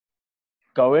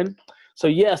going. So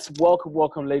yes,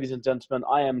 welcome, ladies and gentlemen.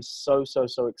 I am so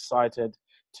excited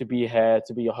to be here,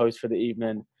 to be your host for the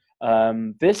evening.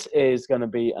 This is going to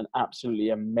be an absolutely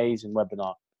amazing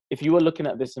webinar. If you are looking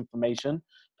at this information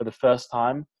for the first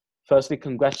time, firstly,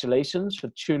 congratulations for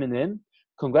tuning in.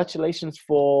 Congratulations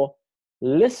for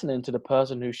listening to the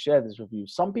person who shared this with you.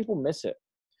 Some people miss it.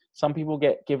 Some people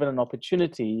get given an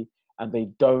opportunity and they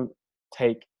don't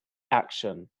take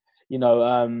action. You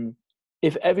know,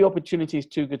 if every opportunity is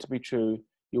too good to be true,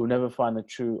 you'll never find a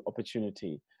true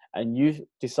opportunity. And you've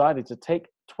decided to take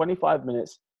 25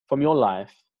 minutes from your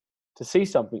life to see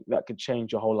something that could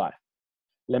change your whole life.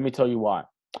 Let me tell you why.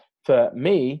 For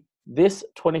me, this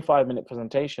 25-minute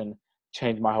presentation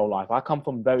changed my whole life. I come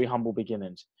from very humble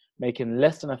beginnings, making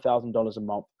less than $1,000 a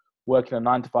month, working a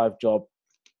 9-to-5 job,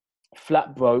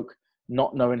 flat broke,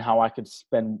 not knowing how I could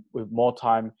spend with more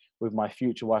time with my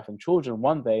future wife and children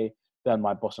one day than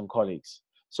my boss and colleagues.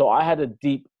 So I had a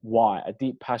deep why, a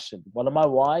deep passion. One of my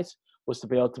whys was to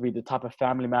be able to be the type of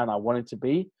family man I wanted to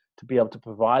be able to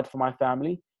provide for my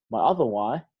family. My other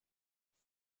why,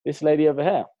 this lady over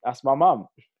here, that's my mom.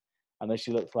 I know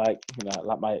she looks like,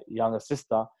 like my younger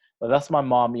sister, but that's my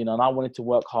mom, and I wanted to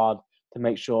work hard to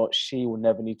make sure she will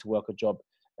never need to work a job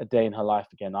a day in her life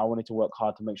again. I wanted to work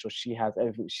hard to make sure she has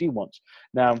everything she wants.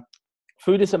 Now,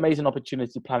 through this amazing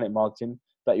opportunity, Planet Marketing,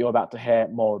 that you're about to hear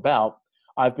more about,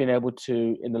 I've been able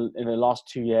to, in the last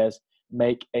 2 years,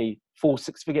 make a full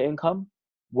 6-figure income,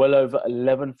 well over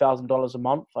 $11,000 a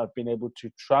month. I've been able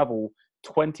to travel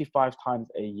 25 times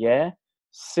a year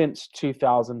since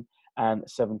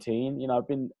 2017. I've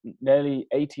been nearly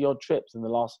 80 odd trips in the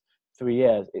last 3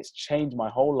 years. It's changed my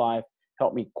whole life,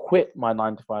 helped me quit my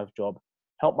 9-to-5 job,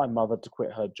 helped my mother to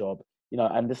quit her job,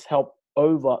 and this helped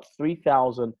over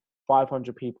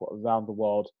 3,500 people around the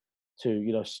world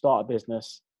to, start a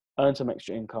business, earn some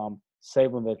extra income,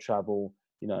 save on their travel,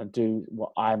 and do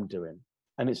what I'm doing.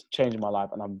 And it's changed my life.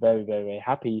 And I'm very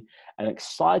happy and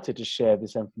excited to share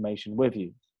this information with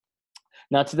you.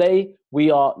 Now, today we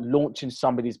are launching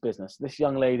somebody's business. This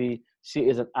young lady, she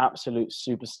is an absolute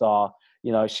superstar.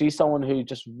 She's someone who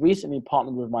just recently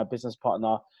partnered with my business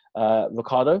partner,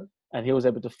 Ricardo, and he was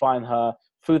able to find her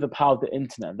through the power of the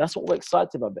internet. That's what we're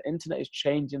excited about. The internet is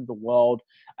changing the world.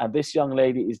 And this young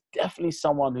lady is definitely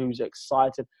someone who's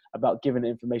excited about giving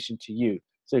information to you.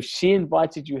 So if she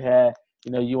invited you here,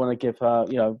 you want to give her,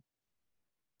 you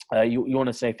want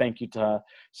to say thank you to her.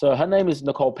 So her name is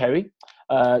Nicole Perry.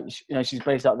 She's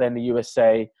based out there in the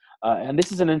USA. And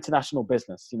this is an international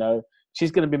business.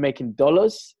 She's going to be making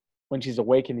dollars when she's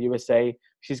awake in the USA.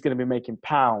 She's going to be making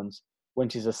pounds when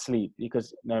she's asleep,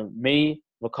 because me,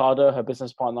 Ricardo, her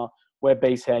business partner, we're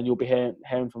based here, and you'll be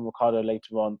hearing from Ricardo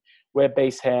later on. We're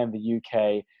based here in the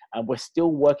UK, and we're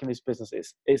still working this business.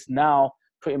 It's now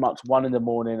pretty much 1 a.m,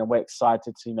 and we're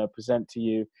excited to present to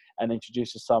you and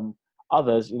introduce to some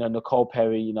others. Nicole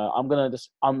Perry. I'm gonna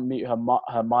just unmute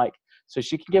her mic so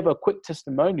she can give a quick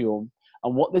testimonial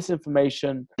on what this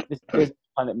information, this business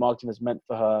Planet Marketing has meant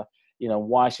for her.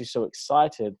 Why she's so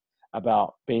excited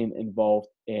about being involved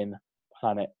in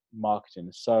Planet Marketing.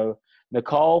 So,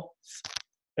 Nicole,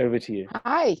 over to you.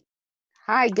 Hi,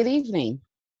 good evening.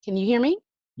 Can you hear me?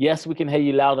 Yes, we can hear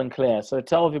you loud and clear. So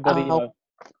tell everybody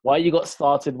why you got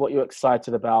started, what you're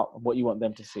excited about, and what you want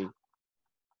them to see.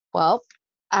 Well,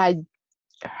 I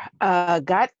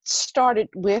got started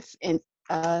with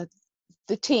the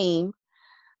team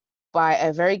by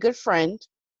a very good friend.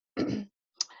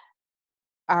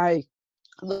 I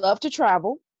love to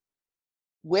travel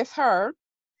with her,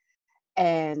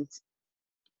 and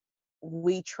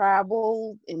we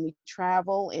travel,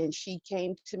 and she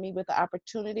came to me with the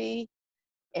opportunity,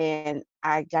 and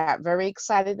I got very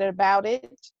excited about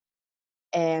it,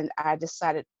 and I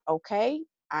decided, okay,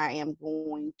 I am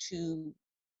going to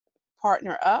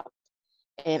partner up,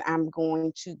 and I'm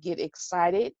going to get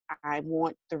excited. I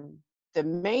want the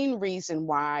main reason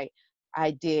why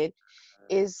I did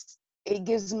is it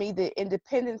gives me the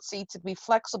independency to be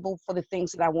flexible for the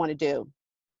things that I want to do,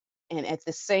 and at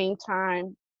the same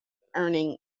time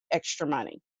earning extra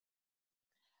money.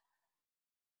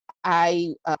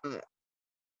 I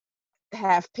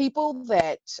have people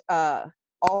that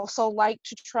also like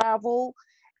to travel,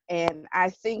 and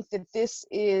I think that this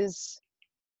is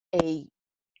a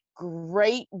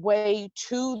great way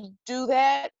to do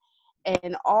that.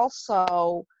 And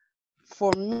also,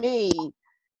 for me,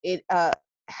 it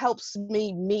helps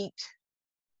me meet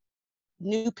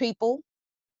new people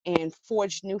and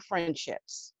forge new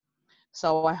friendships.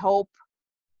 So I hope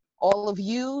all of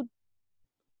you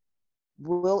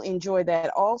will enjoy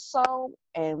that also.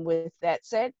 And with that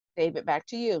said, David, back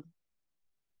to you.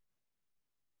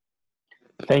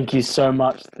 Thank you so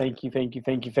much. Thank you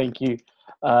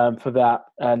for that,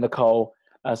 Nicole.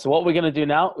 So what we're gonna do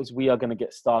now is we are gonna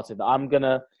get started. I'm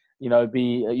gonna,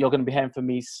 you're gonna be hearing from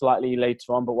me slightly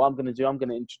later on. But what I'm gonna do, I'm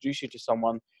gonna introduce you to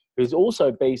someone who's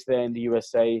also based there in the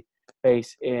USA,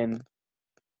 based in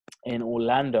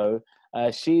Orlando.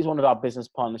 She's one of our business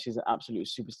partners. She's an absolute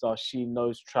superstar. She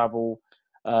knows travel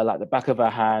like the back of her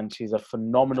hand. She's a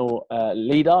phenomenal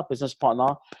leader, business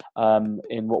partner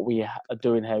in what we are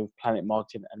doing here with Planet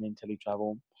Marketing and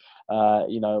IntelliTravel.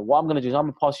 What I'm going to do is I'm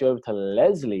going to pass you over to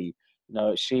Leslie.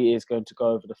 She is going to go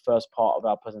over the first part of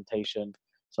our presentation.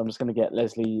 So I'm just going to get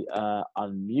Leslie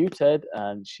unmuted,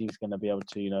 and she's going to be able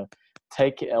to,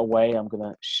 take it away. I'm going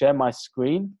to share my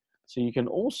screen so you can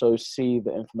also see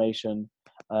the information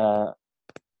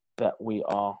that we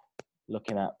are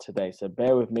looking at today. So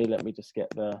bear with me. Let me just get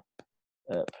the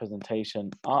presentation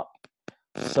up.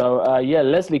 So yeah,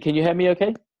 Leslie, can you hear me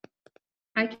okay?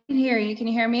 I can hear you. Can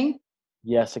you hear me?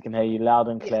 Yes, I can hear you loud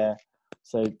and clear.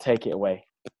 So take it away.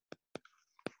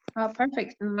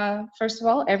 Perfect. First of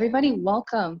all, everybody,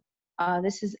 welcome.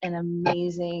 This is an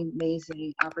amazing,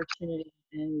 amazing opportunity,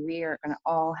 and we are going to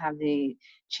all have the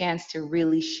chance to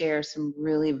really share some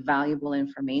really valuable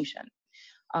information.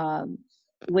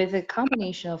 With a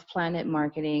combination of Planet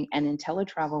Marketing and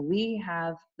IntelliTravel, we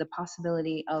have the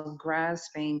possibility of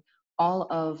grasping all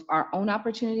of our own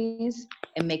opportunities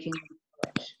and making them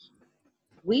flourish.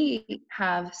 We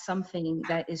have something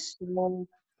that is so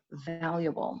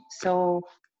valuable, so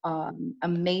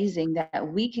amazing, that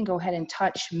we can go ahead and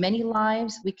touch many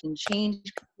lives. We can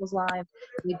change people's lives.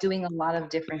 We're doing a lot of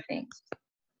different things.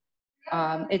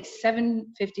 It's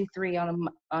 7:53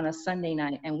 on a Sunday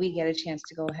night, and we get a chance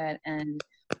to go ahead and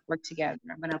work together.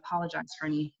 I'm going to apologize for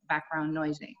any background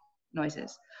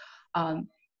noises.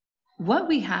 What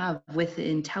we have with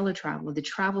IntelliTravel, the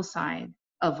travel side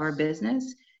of our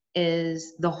business,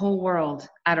 is the whole world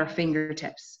at our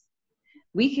fingertips.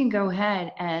 We can go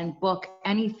ahead and book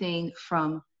anything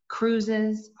from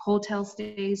cruises, hotel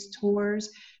stays,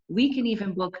 tours. We can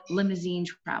even book limousine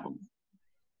travel.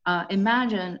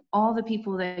 Imagine all the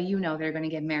people that you know that are going to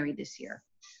get married this year.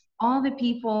 All the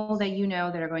people that you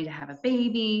know that are going to have a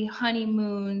baby,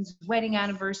 honeymoons, wedding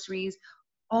anniversaries,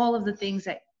 all of the things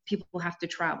that people have to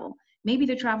travel. Maybe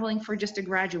they're traveling for just a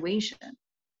graduation.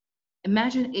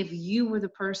 Imagine if you were the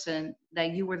person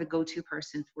that you were the go-to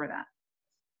person for that.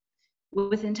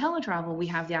 With IntelliTravel, we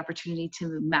have the opportunity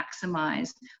to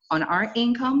maximize on our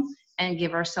income and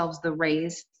give ourselves the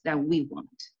raise that we want.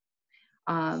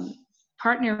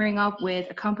 Partnering up with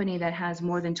a company that has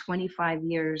more than 25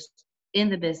 years in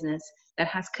the business, that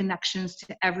has connections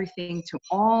to everything, to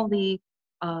all the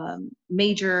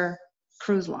major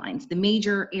cruise lines, the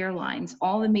major airlines,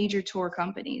 all the major tour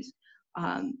companies.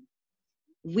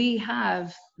 We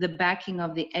have the backing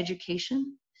of the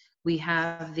education. We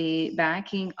have the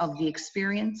backing of the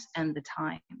experience and the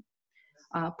time.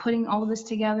 Putting all of this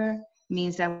together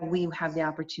means that we have the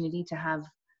opportunity to have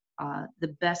the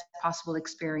best possible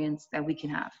experience that we can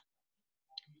have.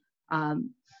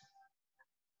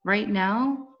 Right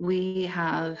now, we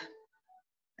have,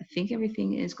 I think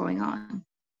everything is going on.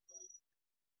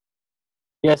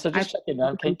 Yeah, so just check it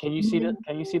out. Can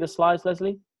you see the slides,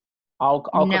 Leslie? I'll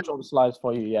No. control the slides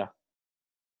for you. Yeah.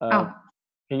 Can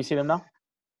you see them now?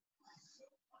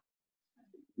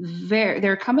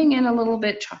 They're coming in a little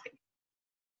bit choppy.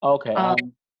 Okay.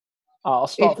 I'll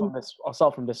start from this. I'll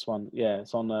start from this one. Yeah,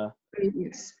 it's on the.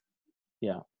 Previous.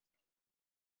 Yeah.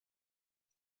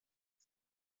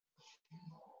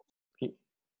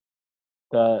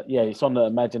 It's on the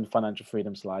Imagine Financial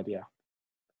Freedom slide. Yeah.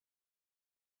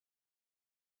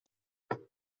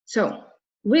 So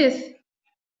with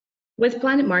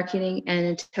Planet Marketing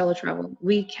and IntelliTravel,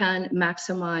 we can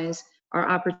maximize our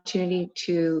opportunity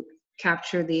to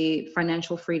capture the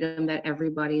financial freedom that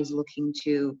everybody is looking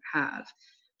to have.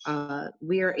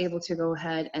 We are able to go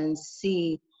ahead and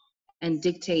see and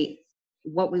dictate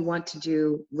what we want to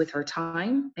do with our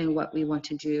time and what we want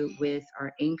to do with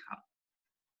our income.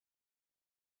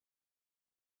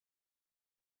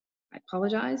 I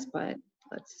apologize, but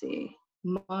let's see.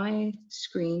 My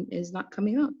screen is not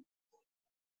coming up.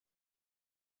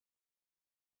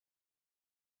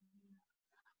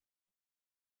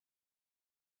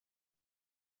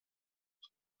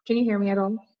 Can you hear me at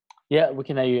all? Yeah, we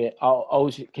can hear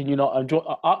you. Can you not?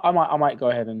 I might go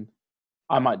ahead and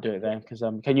I might do it then, because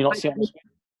can you not see on the screen?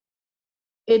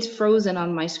 It's frozen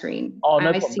on my screen. Oh,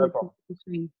 no problem. No problem.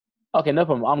 Screen. Okay, no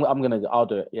problem. I'll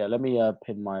do it. Yeah, let me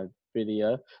pin my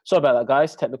video. Sorry about that,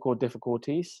 guys. Technical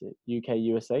difficulties, UK,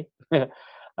 USA.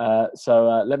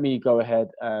 So let me go ahead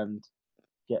and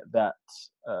get that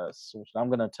sorted. I'm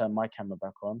gonna turn my camera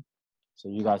back on So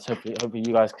you guys, hopefully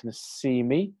you guys can see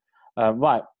me.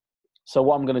 Right. So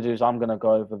what I'm going to do is I'm going to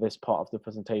go over this part of the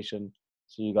presentation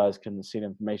so you guys can see the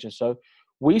information. So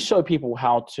we show people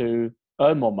how to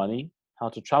earn more money, how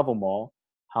to travel more,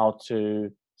 how to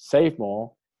save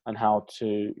more, and how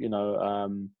to,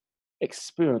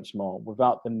 experience more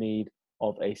without the need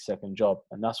of a second job.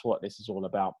 And that's what this is all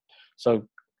about. So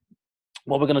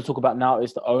what we're going to talk about now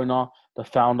is the owner, the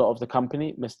founder of the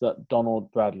company, Mr.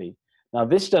 Donald Bradley. Now,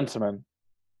 this gentleman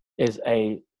is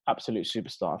a absolute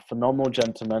superstar, a phenomenal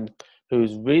gentleman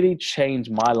who's really changed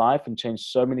my life and changed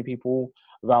so many people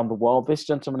around the world. This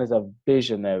gentleman is a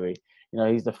visionary.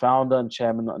 He's the founder and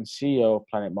chairman and CEO of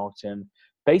Planet Marketing,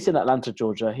 based in Atlanta,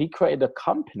 Georgia. He created a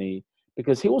company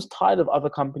because he was tired of other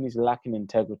companies lacking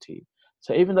integrity.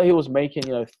 So even though he was making,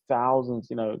 thousands,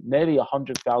 nearly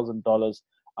 $100,000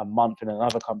 a month in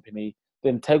another company, the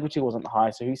integrity wasn't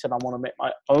high. So he said, I want to make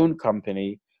my own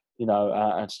company,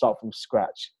 and start from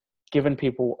scratch, giving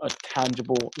people a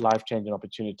tangible, life-changing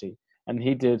opportunity. And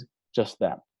he did just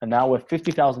that. And now we're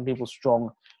 50,000 people strong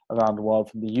around the world,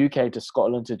 from the UK to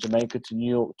Scotland to Jamaica to New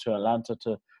York to Atlanta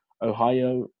to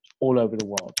Ohio, all over the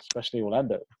world, especially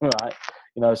Orlando,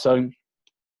 right? So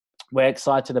we're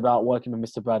excited about working with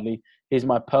Mr. Bradley. He's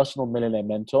my personal millionaire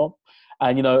mentor.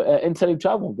 And,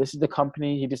 IntelliTravel, this is the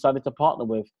company he decided to partner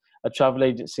with, a travel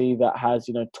agency that has,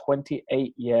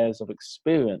 28 years of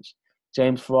experience.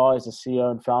 James Farrar is the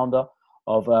CEO and founder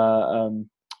of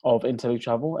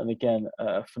IntelliTravel. And again,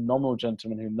 a phenomenal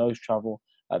gentleman who knows travel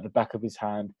at the back of his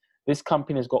hand. This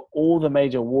company has got all the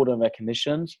major award and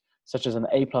recognitions, such as an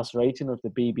A+ rating of the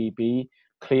BBB,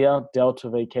 Clear, Delta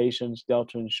Vacations,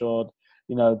 Delta Insured.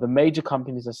 The major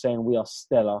companies are saying we are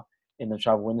stellar in the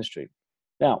travel industry.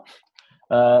 Now,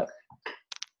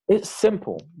 it's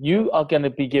simple. You are going to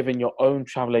be given your own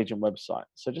travel agent website.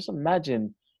 So just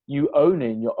imagine you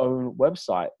owning your own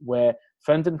website where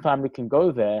friends and family can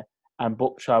go there and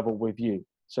book travel with you.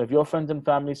 So if your friends and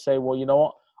family say, well, you know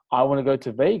what, I want to go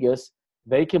to Vegas,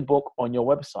 they can book on your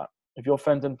website. If your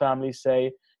friends and family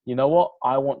say, you know what,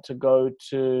 I want to go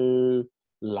to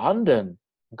London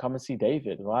and come and see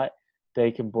David, right?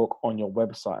 They can book on your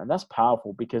website. And that's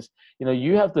powerful because,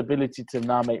 you have the ability to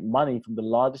now make money from the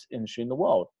largest industry in the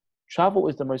world. Travel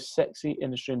is the most sexy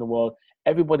industry in the world.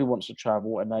 Everybody wants to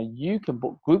travel. And now you can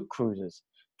book group cruises,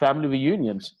 family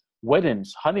reunions,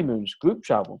 weddings, honeymoons, group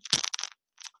travel.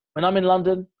 When I'm in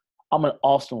London, I'm an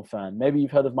Arsenal fan. Maybe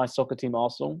you've heard of my soccer team,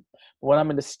 Arsenal. But when I'm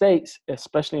in the States,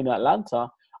 especially in Atlanta,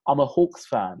 I'm a Hawks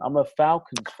fan. I'm a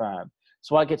Falcons fan.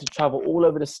 So I get to travel all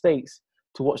over the States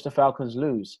to watch the Falcons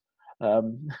lose.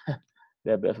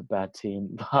 They're a bit of a bad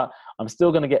team, but I'm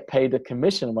still going to get paid a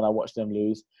commission when I watch them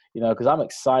lose, because I'm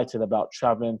excited about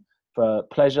traveling for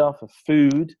pleasure, for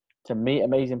food, to meet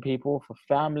amazing people, for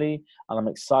family. And I'm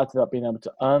excited about being able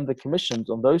to earn the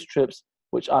commissions on those trips,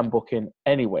 which I'm booking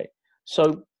anyway.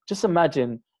 So just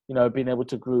imagine, being able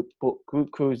to book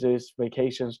group cruises,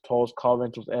 vacations, tours, car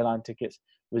rentals, airline tickets,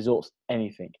 resorts,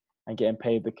 anything, and getting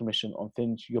paid the commission on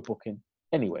things you're booking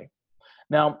anyway.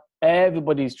 Now,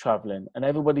 everybody's traveling and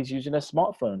everybody's using their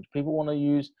smartphones. People want to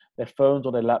use their phones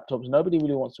or their laptops. Nobody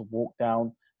really wants to walk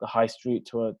down the high street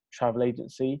to a travel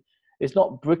agency. It's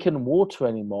not brick and mortar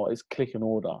anymore. It's click and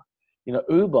order.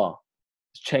 Uber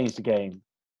has changed the game.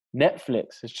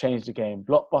 Netflix has changed the game.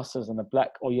 Blockbusters and the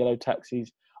black or yellow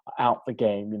taxis are out the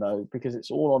game, because it's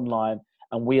all online,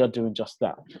 and we are doing just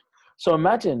that. So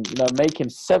imagine, making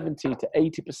 70 to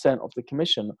 80% of the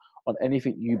commission on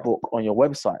anything you book on your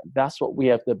website. That's what we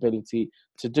have the ability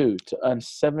to do, to earn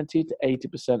 70 to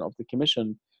 80% of the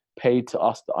commission paid to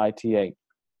us, the ITA.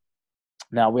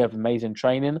 Now, we have amazing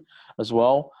training as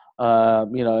well.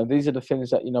 And these are the things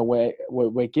that,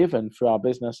 we're given through our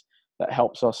business that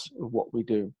helps us with what we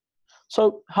do.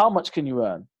 So how much can you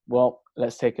earn? Well,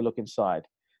 let's take a look inside.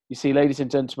 You see, ladies and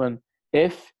gentlemen,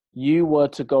 if you were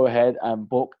to go ahead and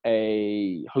book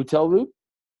a hotel room,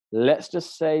 let's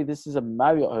just say this is a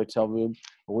Marriott hotel room,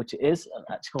 which is an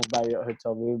actual Marriott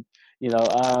hotel room,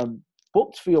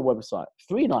 booked for your website,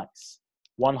 3 nights,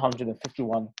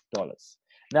 $151.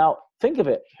 Now, think of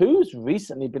it. Who's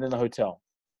recently been in a hotel?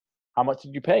 How much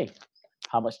did you pay?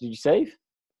 How much did you save?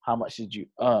 How much did you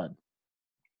earn?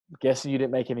 I'm guessing you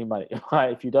didn't make any money,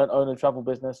 right? If you don't own a travel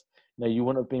business, you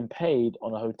wouldn't have been paid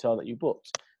on a hotel that you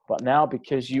booked. But now,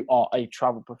 because you are a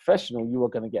travel professional, you are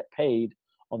going to get paid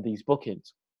on these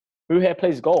bookings. Who here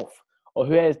plays golf? Or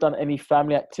who here has done any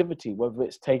family activity, whether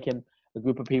it's taken a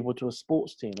group of people to a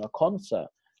sports team, a concert?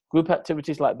 Group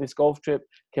activities like this golf trip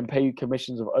can pay you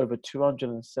commissions of over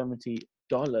 $270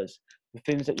 for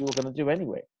things that you were going to do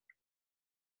anyway.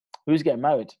 Who's getting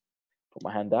married? Put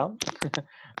my hand down.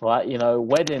 Right? You know,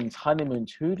 weddings,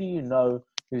 honeymoons, who do you know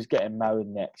who's getting married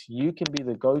next? You can be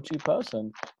the go-to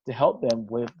person to help them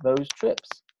with those trips.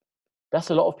 That's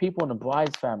a lot of people in the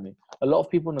bride's family, a lot of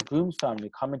people in the groom's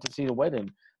family coming to see the wedding.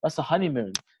 That's the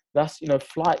honeymoon. That's, you know,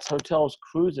 flights, hotels,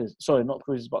 cruises. Sorry, not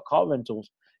cruises, but car rentals,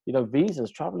 you know, visas,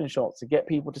 travel insurance to get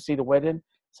people to see the wedding.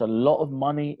 It's a lot of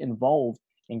money involved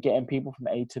in getting people from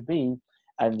A to B.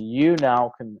 And you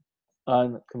now can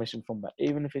earn commission from that,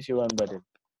 even if it's your own wedding.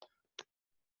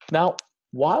 Now,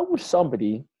 why would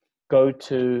somebody go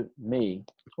to me?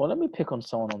 Well, let me pick on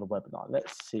someone on the webinar.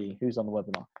 Let's see who's on the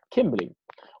webinar. Kimberly.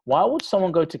 Why would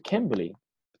someone go to Kimberly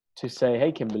to say,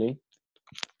 hey, Kimberly,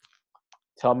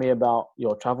 tell me about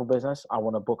your travel business. I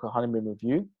want to book a honeymoon with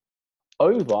you,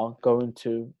 over going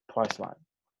to Priceline.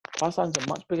 Priceline's a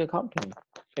much bigger company.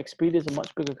 Expedia is a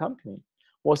much bigger company.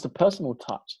 What's the personal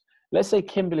touch? Let's say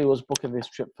Kimberly was booking this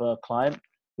trip for a client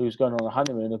who's going on a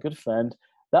honeymoon, a good friend.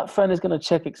 That friend is going to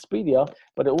check Expedia,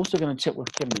 but they're also going to check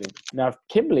with Kimberly. Now, if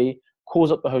Kimberly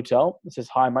calls up the hotel and says,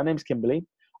 hi, my name's Kimberly.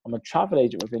 I'm a travel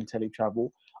agent with IntelliTravel.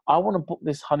 I want to book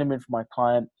this honeymoon for my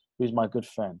client who's my good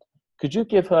friend. Could you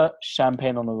give her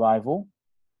champagne on arrival,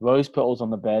 rose petals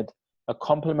on the bed, a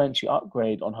complimentary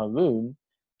upgrade on her room?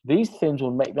 These things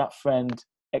will make that friend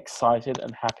excited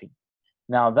and happy.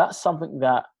 Now, that's something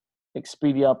that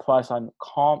Expedia, Priceline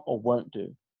can't or won't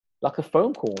do. Like a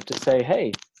phone call to say,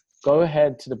 hey, go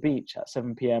ahead to the beach at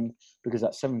 7 p.m. because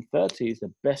at 7:30 is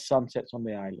the best sunsets on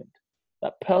the island.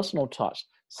 That personal touch,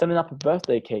 sending up a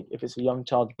birthday cake if it's a young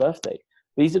child's birthday.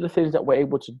 These are the things that we're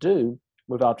able to do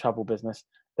with our travel business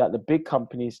that the big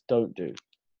companies don't do.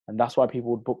 And that's why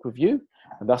people would book with you.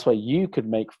 And that's why you could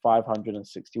make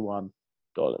 $561.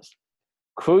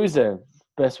 Cruising,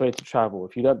 best way to travel.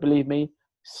 If you don't believe me,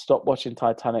 stop watching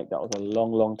Titanic. That was a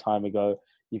long, long time ago.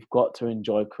 You've got to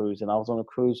enjoy cruising. I was on a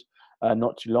cruise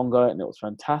not too long ago, and it was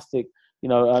fantastic. You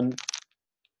know,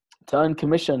 to earn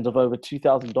commissions of over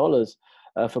 $2,000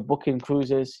 for booking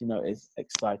cruises, you know, is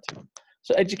exciting.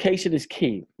 So education is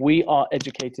key. We are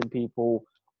educating people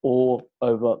all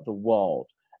over the world.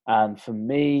 And for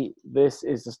me, this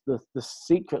is the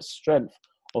secret strength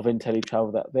of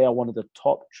IntelliTravel, that they are one of the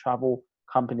top travel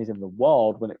companies in the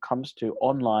world when it comes to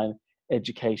online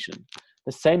education.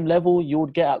 The same level you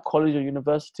would get at college or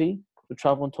university for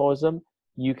travel and tourism,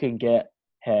 you can get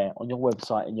here on your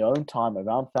website in your own time,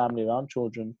 around family, around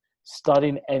children,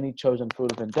 studying any chosen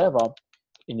field of endeavor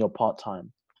in your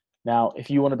part-time. Now, if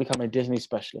you want to become a Disney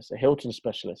specialist, a Hilton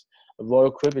specialist, a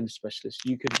Royal Caribbean specialist,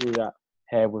 you can do that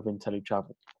here with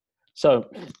IntelliTravel. So,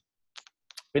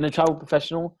 being a travel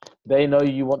professional, they know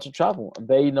you want to travel, and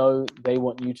they know they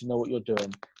want you to know what you're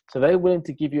doing. So they're willing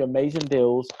to give you amazing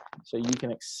deals so you can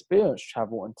experience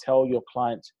travel and tell your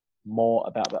clients more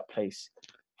about that place.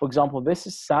 For example, this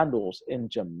is Sandals in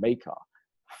Jamaica,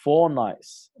 4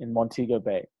 nights in Montego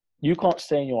Bay. You can't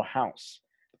stay in your house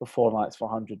for 4 nights for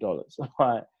 $100,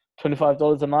 right?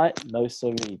 $25 a night? No,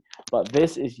 sorry. But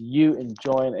this is you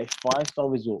enjoying a 5-star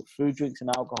resort, food, drinks, and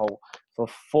alcohol for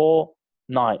 4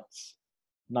 nights,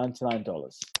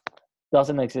 $99.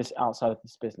 Doesn't exist outside of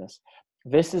this business.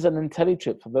 This is an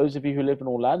IntelliTrip. For those of you who live in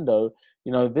Orlando,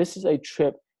 you know, this is a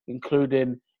trip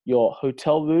including your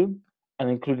hotel room and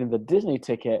including the Disney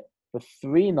ticket for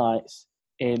 3 nights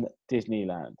in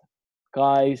Disneyland.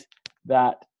 Guys,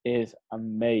 that is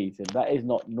amazing. That is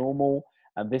not normal.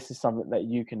 And this is something that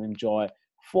you can enjoy.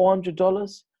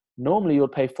 $400? Normally you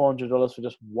would pay $400 for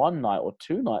just 1 night or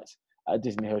 2 nights at a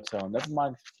Disney hotel. Never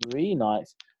mind 3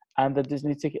 nights and the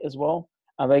Disney ticket as well.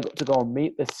 And they got to go and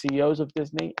meet the CEOs of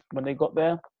Disney when they got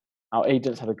there. Our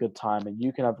agents have a good time, and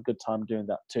you can have a good time doing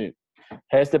that too.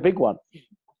 Here's the big one.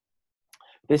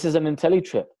 This is an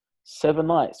IntelliTrip, 7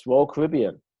 nights, Royal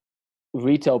Caribbean,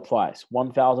 retail price,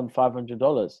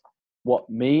 $1,500. What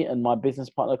me and my business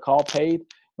partner Carl paid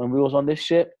when we was on this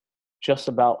ship, just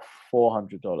about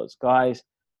 $400. Guys,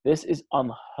 this is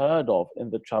unheard of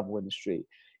in the travel industry.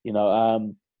 You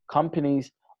know,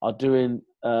 companies are doing,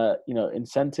 you know,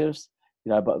 incentives,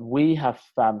 you know, but we have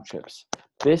fam trips.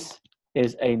 This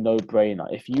is a no-brainer.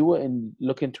 If you were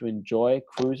looking to enjoy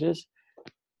cruises,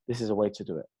 this is a way to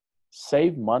do it.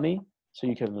 Save money so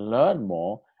you can learn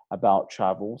more about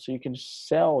travel, so you can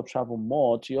sell travel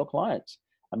more to your clients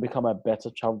and become a better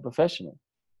travel professional.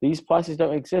 These prices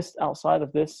don't exist outside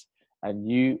of this, and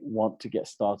you want to get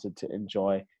started to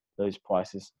enjoy those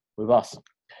prices with us.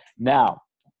 Now,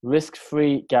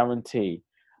 risk-free guarantee.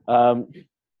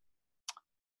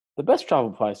 The best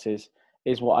travel prices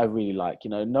is what I really like, you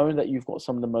know, knowing that you've got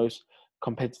some of the most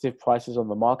competitive prices on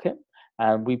the market,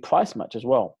 and we price match as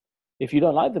well. If you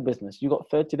don't like the business, you've got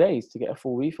 30 days to get a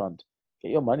full refund.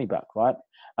 get your money back, right?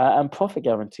 And profit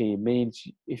guarantee means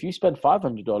if you spend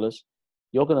 $500,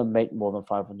 you're going to make more than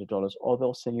 $500, or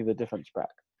they'll send you the difference back.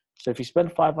 So if you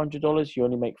spend $500, you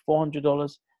only make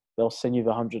 $400, they'll send you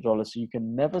the $100. So you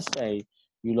can never say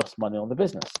you lost money on the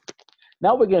business.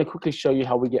 Now we're going to quickly show you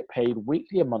how we get paid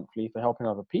weekly and monthly for helping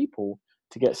other people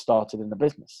to get started in the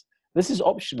business. This is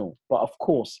optional, but of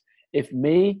course, if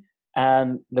me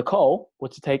and Nicole were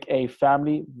to take a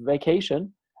family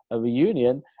vacation, a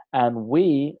reunion, and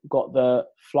we got the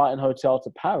flight and hotel to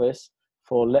Paris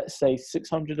for, let's say,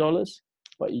 $600,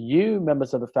 but you,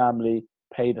 members of the family,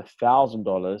 paid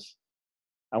 $1,000,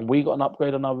 and we got an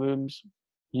upgrade on our rooms,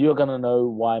 you're going to know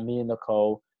why me and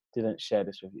Nicole didn't share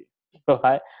this with you.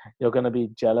 Right? You're going to be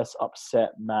jealous, upset,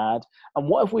 mad. And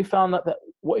what if we found that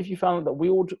what if you found that we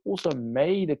also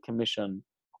made a commission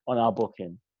on our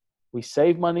booking? We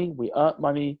saved money, we earned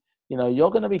money. You know, you're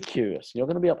going to be curious. You're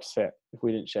going to be upset if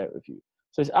we didn't share it with you.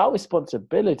 So it's our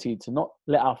responsibility to not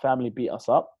let our family beat us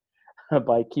up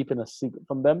by keeping a secret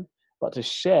from them, but to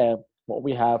share what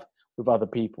we have with other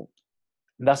people.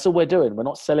 And that's all we're doing. We're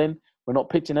not selling. We're not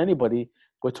pitching anybody.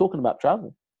 We're talking about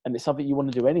travel. And it's something you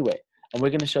want to do anyway. And we're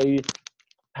going to show you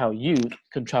how you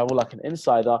can travel like an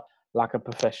insider, like a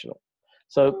professional.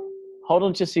 So hold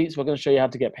on to your seats. We're going to show you how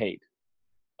to get paid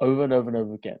over and over and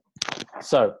over again.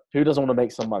 So who doesn't want to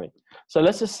make some money? So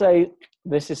let's just say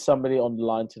this is somebody on the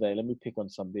line today. Let me pick on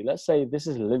somebody. Let's say this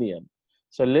is Lillian.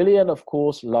 So Lillian, of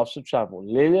course, loves to travel.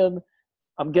 Lillian,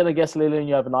 I'm going to guess, Lillian,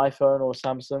 you have an iPhone or a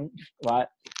Samsung, right?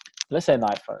 Let's say an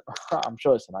iPhone. I'm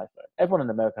sure it's an iPhone. Everyone in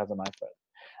America has an iPhone.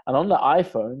 And on the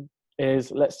iPhone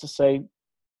is, let's just say,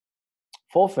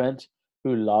 4 friends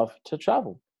who love to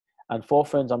travel. And 4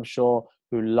 friends, I'm sure,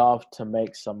 who love to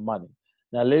make some money.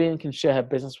 Now, Lillian can share her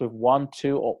business with 1,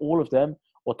 2, or all of them,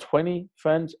 or 20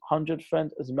 friends, 100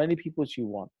 friends, as many people as you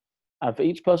want. And for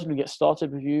each person who gets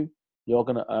started with you, you're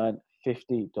going to earn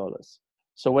 $50.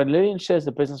 So when Lillian shares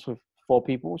the business with 4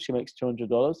 people, she makes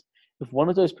 $200. If one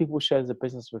of those people shares the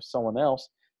business with someone else,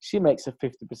 she makes a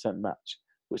 50% match,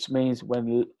 which means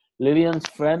when Lillian's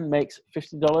friend makes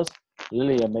 $50,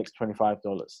 Lillian makes $25.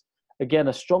 Again,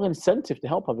 a strong incentive to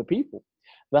help other people.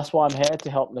 That's why I'm here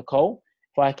to help Nicole.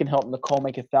 If I can help Nicole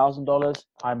make $1,000,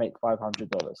 I make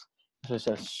 $500. So it's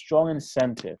a strong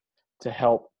incentive to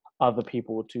help other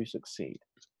people to succeed.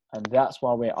 And that's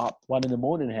why we're up 1 in the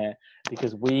morning here,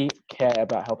 because we care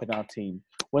about helping our team.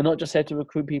 We're not just here to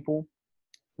recruit people.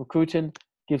 Recruiting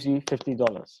gives you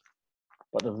 $50.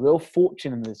 But the real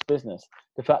fortune in this business,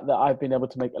 the fact that I've been able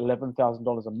to make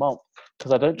 $11,000 a month,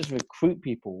 because I don't just recruit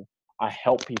people, I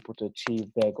help people to achieve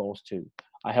their goals too.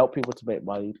 I help people to make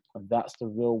money, and that's the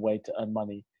real way to earn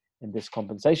money in this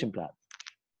compensation plan.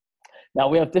 Now,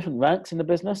 we have different ranks in the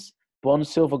business, bronze,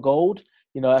 silver, gold.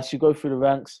 You know, as you go through the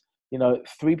ranks, you know,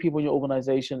 3 people in your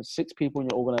organization, 6 people in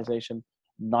your organization,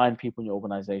 9 people in your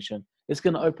organization. It's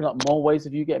going to open up more ways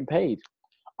of you getting paid.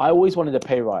 I always wanted a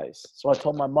pay rise. So I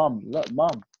told my mom, look,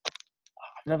 Mom,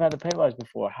 I've never had a pay rise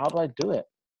before. How do I do it?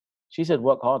 She said,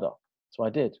 work harder. So I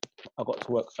did. I got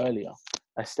to work earlier.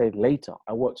 I stayed later.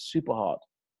 I worked super hard.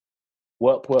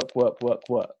 Work, work, work, work,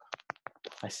 work.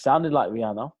 I sounded like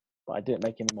Rihanna, but I didn't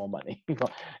make any more money.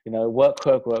 You know, work,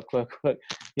 work, work, work, work.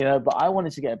 You know, but I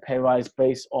wanted to get a pay rise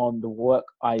based on the work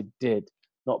I did,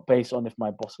 not based on if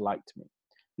my boss liked me.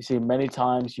 You see, many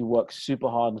times you work super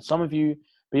hard, and some of you,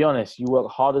 be honest, you work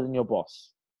harder than your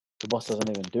boss. The boss doesn't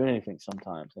even do anything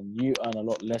sometimes, and you earn a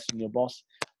lot less than your boss.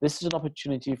 This is an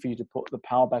opportunity for you to put the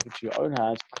power back into your own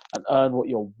hands and earn what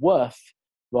you're worth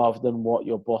rather than what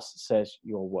your boss says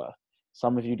you're worth.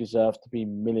 Some of you deserve to be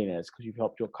millionaires because you've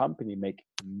helped your company make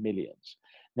millions.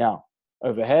 Now,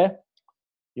 over here,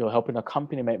 you're helping a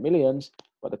company make millions,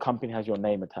 but the company has your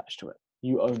name attached to it.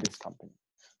 You own this company.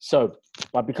 So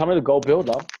by becoming a goal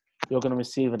builder, you're going to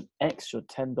receive an extra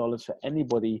 $10 for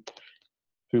anybody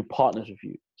who partners with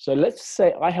you. So let's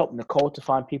say I help Nicole to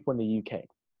find people in the UK.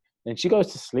 And she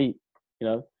goes to sleep, you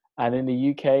know, and in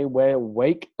the UK, we're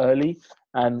awake early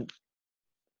and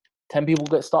 10 people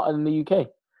get started in the UK.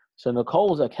 So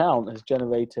Nicole's account has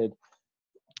generated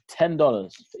 $10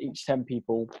 for each 10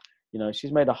 people. You know,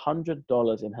 she's made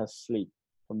 $100 in her sleep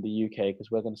from the UK because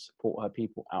we're going to support her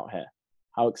people out here.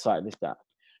 How exciting is that?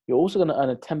 You're also going to earn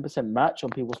a 10% match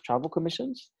on people's travel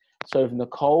commissions. So if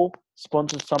Nicole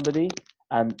sponsors somebody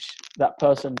and that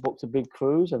person booked a big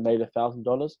cruise and made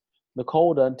 $1,000, Nicole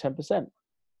would earn 10%.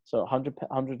 So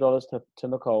 $100 to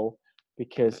Nicole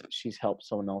because she's helped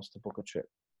someone else to book a trip.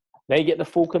 They get the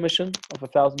full commission of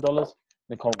 $1,000.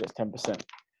 Nicole gets 10%.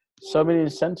 So many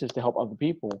incentives to help other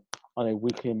people on a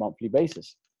weekly and monthly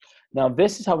basis. Now,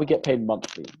 this is how we get paid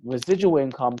monthly. Residual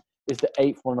income is the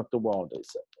 8th one of the world.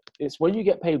 It's when you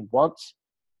get paid once.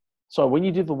 So when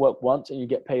you do the work once and you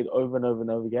get paid over and over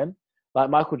and over again, like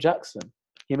Michael Jackson,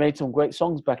 he made some great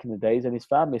songs back in the days and his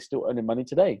family is still earning money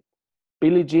today.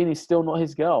 Billie Jean is still not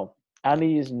his girl.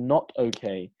 Annie is not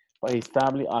okay, but his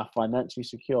family are financially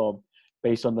secure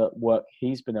based on the work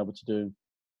he's been able to do,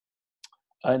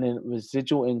 earning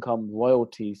residual income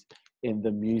royalties in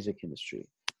the music industry.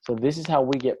 So this is how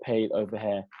we get paid over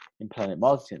here in Planet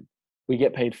Marketing. We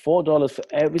get paid $4 for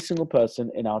every single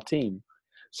person in our team.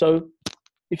 So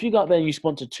if you go out there and you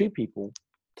sponsor 2 people,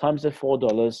 times the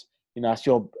 $4, as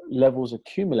your levels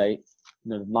accumulate,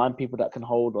 the 9 people that can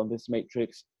hold on this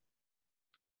matrix,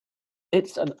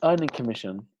 it's an earning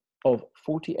commission of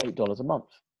 $48 a month,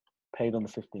 paid on the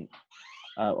 15th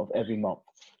of every month.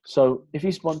 So if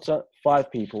you sponsor 5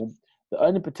 people, the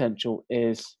earning potential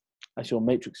is, as your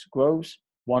matrix grows,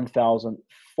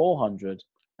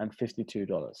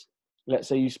 $1,452. Let's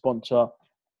say you sponsor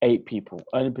 8 people,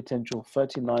 earning potential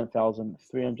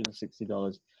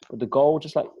 $39,360. But the goal,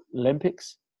 just like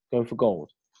Olympics, go for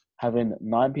gold. Having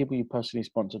 9 people you personally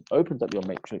sponsored opens up your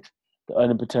matrix, the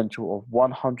earning potential of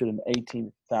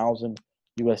 $118,000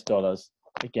 US,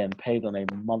 again, paid on a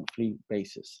monthly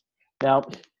basis. Now,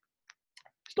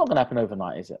 it's not going to happen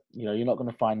overnight, is it? You're not going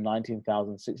to find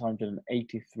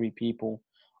 19,683 people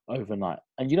overnight.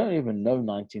 And you don't even know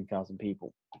 19,000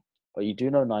 people, but you do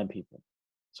know 9 people.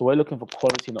 So we're looking for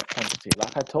quality, not quantity.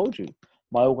 Like I told you,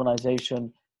 my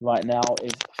organization right now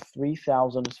is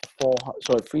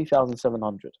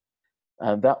 3,700.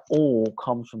 And that all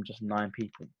comes from just 9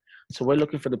 people. So we're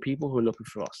looking for the people who are looking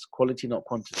for us, quality, not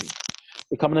quantity.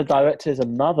 Becoming a director is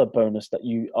another bonus that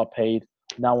you are paid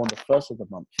now on the first of the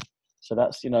month. So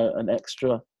that's, an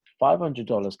extra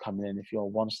 $500 coming in if you're a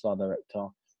 1-star director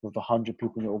with 100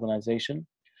 people in your organization.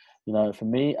 For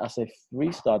me, as a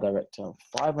 3-star director,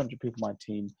 500 people on my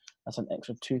team, that's an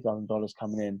extra $2,000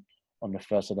 coming in on the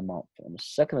first of the month. On the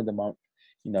second of the month,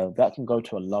 that can go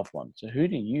to a loved one. So who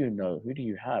do you know? Who do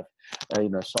you have?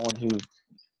 Someone who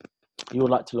you would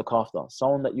like to look after,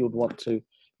 someone that you would want to,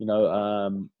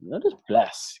 just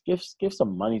bless, give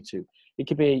some money to. It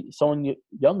could be someone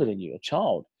younger than you, a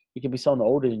child. It could be someone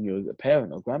older than you, a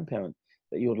parent or grandparent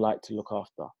that you would like to look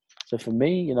after. So for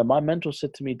me, my mentor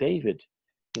said to me, David,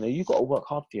 you got to work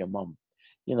hard for your mum.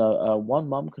 One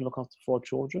mum can look after 4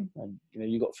 children, and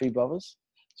you got 3 brothers.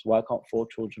 So why can't 4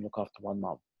 children look after one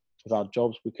mum? With our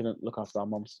jobs, we couldn't look after our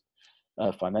mums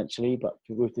financially, but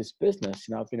with this business,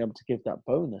 I've been able to give that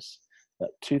bonus.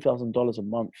 That $2,000 a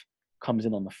month comes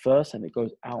in on the first, and it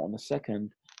goes out on the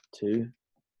second to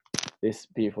this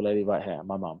beautiful lady right here,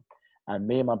 my mum. And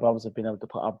me and my brothers have been able to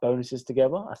put our bonuses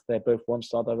together, as they're both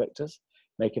 1-star directors,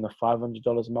 making a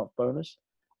 $500 a month bonus.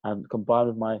 And combined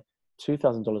with my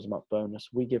 $2,000 a month bonus,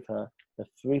 we give her the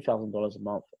 $3,000 a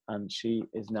month, and she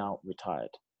is now retired,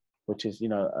 which is,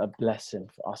 a blessing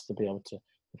for us to be able to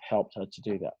have helped her to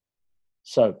do that.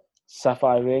 So,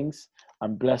 sapphire rings,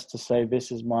 I'm blessed to say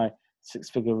this is my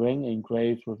 6-figure ring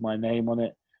engraved with my name on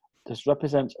it. This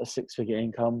represents a 6-figure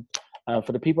income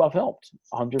for the people I've helped,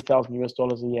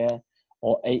 $100,000 a year,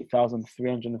 or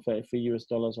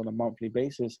 $8,333 on a monthly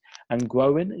basis, and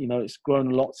growing. It's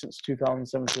grown a lot since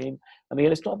 2017. And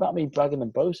again, it's not about me bragging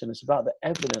and boasting. It's about the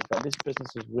evidence that this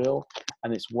business is real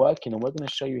and it's working. And we're going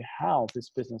to show you how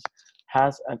this business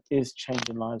has and is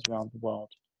changing lives around the world.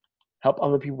 Help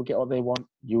other people get what they want.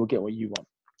 You will get what you want.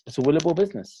 It's a willable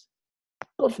business.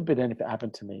 God forbid anything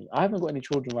happened to me. I haven't got any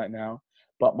children right now,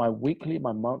 but my weekly,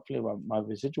 my monthly, my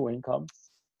residual income,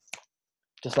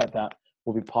 just like that,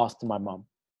 will be passed to my mum,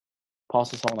 passed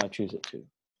to someone I choose it to.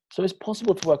 So it's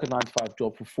possible to work a 9-to-5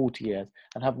 job for 40 years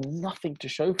and have nothing to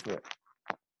show for it.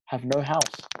 Have no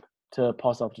house to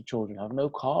pass off to children, have no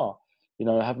car,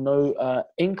 have no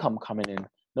income coming in,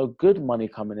 no good money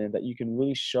coming in that you can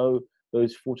really show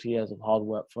those 40 years of hard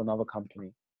work for another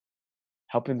company.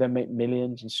 Helping them make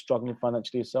millions and struggling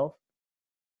financially yourself,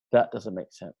 that doesn't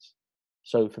make sense.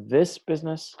 So for this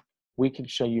business, we can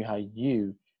show you how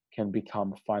you can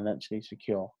become financially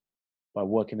secure by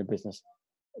working a business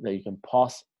that you can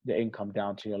pass the income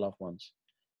down to your loved ones.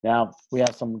 Now, we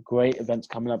have some great events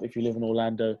coming up. If you live in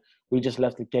Orlando, we just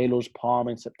left the Gaylord's Palm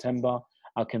in September.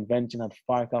 Our convention had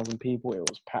 5,000 people. It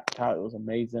was packed out. It was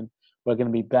amazing. We're going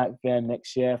to be back there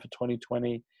next year for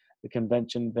 2020. The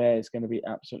convention there is going to be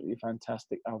absolutely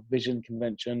fantastic. Our vision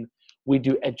convention. We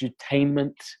do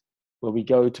edutainment, where we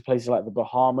go to places like the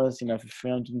Bahamas, for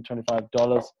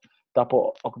 $325,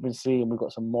 double occupancy, and we've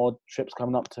got some more trips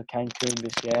coming up to Cancun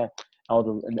this year,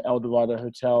 in the El Dorado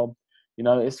Hotel.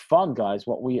 It's fun, guys,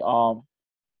 what we are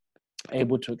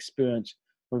able to experience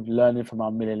with learning from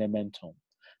our millionaire mentor.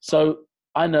 So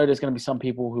I know there's going to be some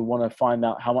people who want to find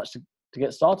out how much to to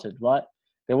get started, right?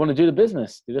 They want to do the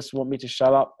business. They just want me to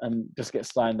shut up and just get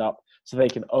signed up so they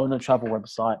can own a travel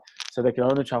website, so they can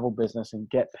own a travel business and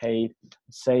get paid,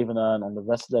 save and earn on the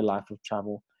rest of their life of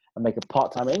travel and make a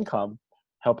part-time income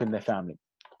helping their family.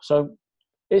 So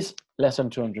it's less than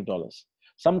 $200.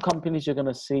 Some companies you're going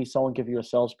to see someone give you a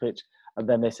sales pitch and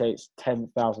then they say it's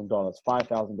 $10,000, $5,000,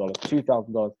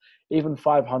 $2,000, even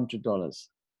 $500.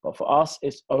 But for us,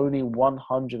 it's only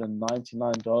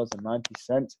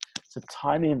 $199.90. It's a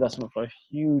tiny investment for a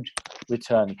huge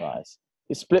return, guys.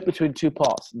 It's split between two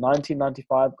parts.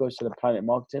 $19.95 goes to the Planet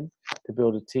Marketing to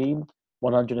build a team.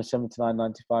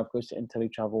 $179.95 goes to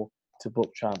IntelliTravel to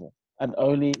book travel. And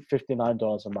only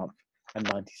 $59 a month and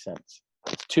 90 cents.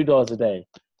 It's $2 a day.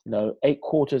 8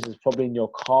 quarters is probably in your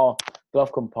car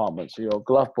glove compartment, so your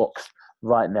glove box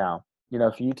right now.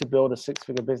 For you to build a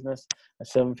 6-figure business, a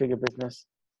 7-figure business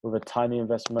with a tiny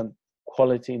investment,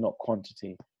 quality, not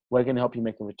quantity. We're going to help you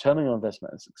make a return on your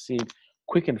investment and succeed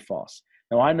quick and fast.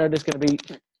 Now, I know there's going to be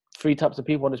 3 types of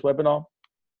people on this webinar.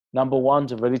 Number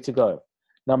 1s are ready to go.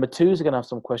 Number 2s are going to have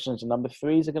some questions, and number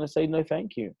 3s are going to say no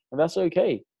thank you. And that's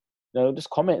okay. Just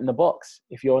comment in the box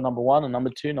if you're number 1 and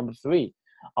number 2, number 3.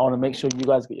 I want to make sure you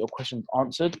guys get your questions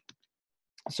answered.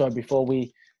 So before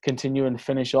we continue and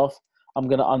finish off, I'm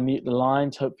going to unmute the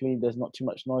lines. Hopefully there's not too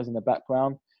much noise in the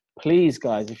background. Please,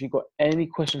 guys, if you've got any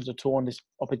questions at all on this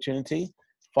opportunity,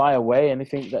 fire away.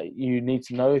 Anything that you need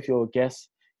to know if you're a guest,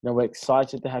 we're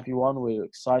excited to have you on. We're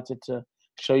excited to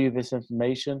show you this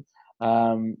information.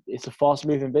 It's a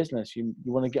fast-moving business. You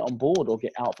want to get on board or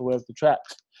get out the way of the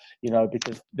tracks,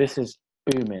 because this is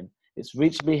booming. It's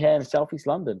reached me here in Southeast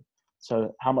London.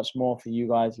 So how much more for you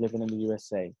guys living in the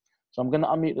USA? So I'm going to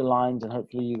unmute the lines, and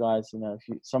hopefully you guys, if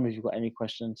some of you got any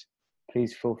questions,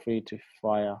 please feel free to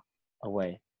fire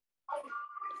away.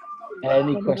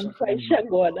 Any questions? Any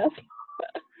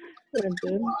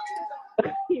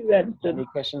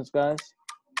questions, guys?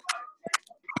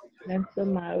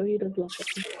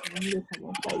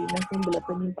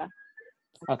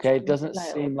 Okay, it doesn't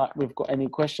seem like we've got any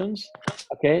questions.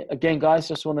 Okay, again, guys,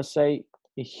 just want to say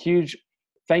a huge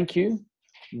thank you.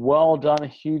 Well done, a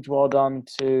huge well done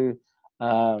to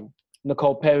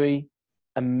Nicole Perry.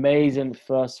 Amazing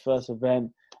first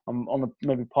event. I'm on to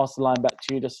maybe pass the line back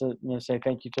to you just to say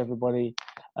thank you to everybody.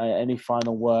 Any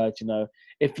final words?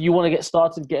 If you want to get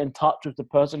started, get in touch with the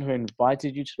person who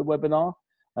invited you to the webinar.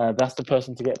 That's the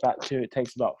person to get back to. It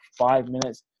takes about 5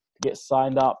 minutes to get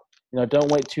signed up.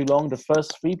 Don't wait too long. The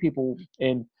first 3 people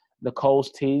in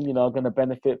Nicole's team, are going to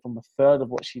benefit from a third of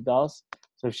what she does.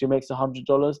 So if she makes $100,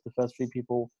 the first 3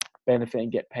 people benefit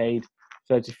and get paid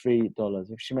 $33.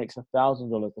 If she makes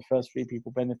 $1,000, the first 3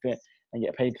 people benefit and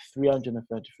get paid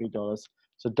 $333.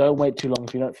 So don't wait too long.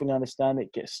 If you don't fully understand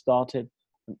it, get started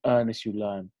and earn as you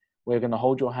learn. We're going to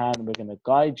hold your hand, and we're going to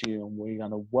guide you, and we're going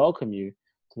to welcome you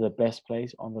to the best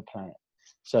place on the planet.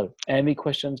 So any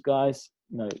questions, guys,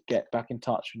 get back in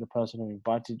touch with the person who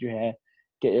invited you here.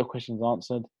 Get your questions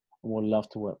answered, and we'll love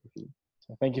to work with you.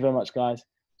 So thank you very much, guys.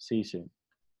 See you soon.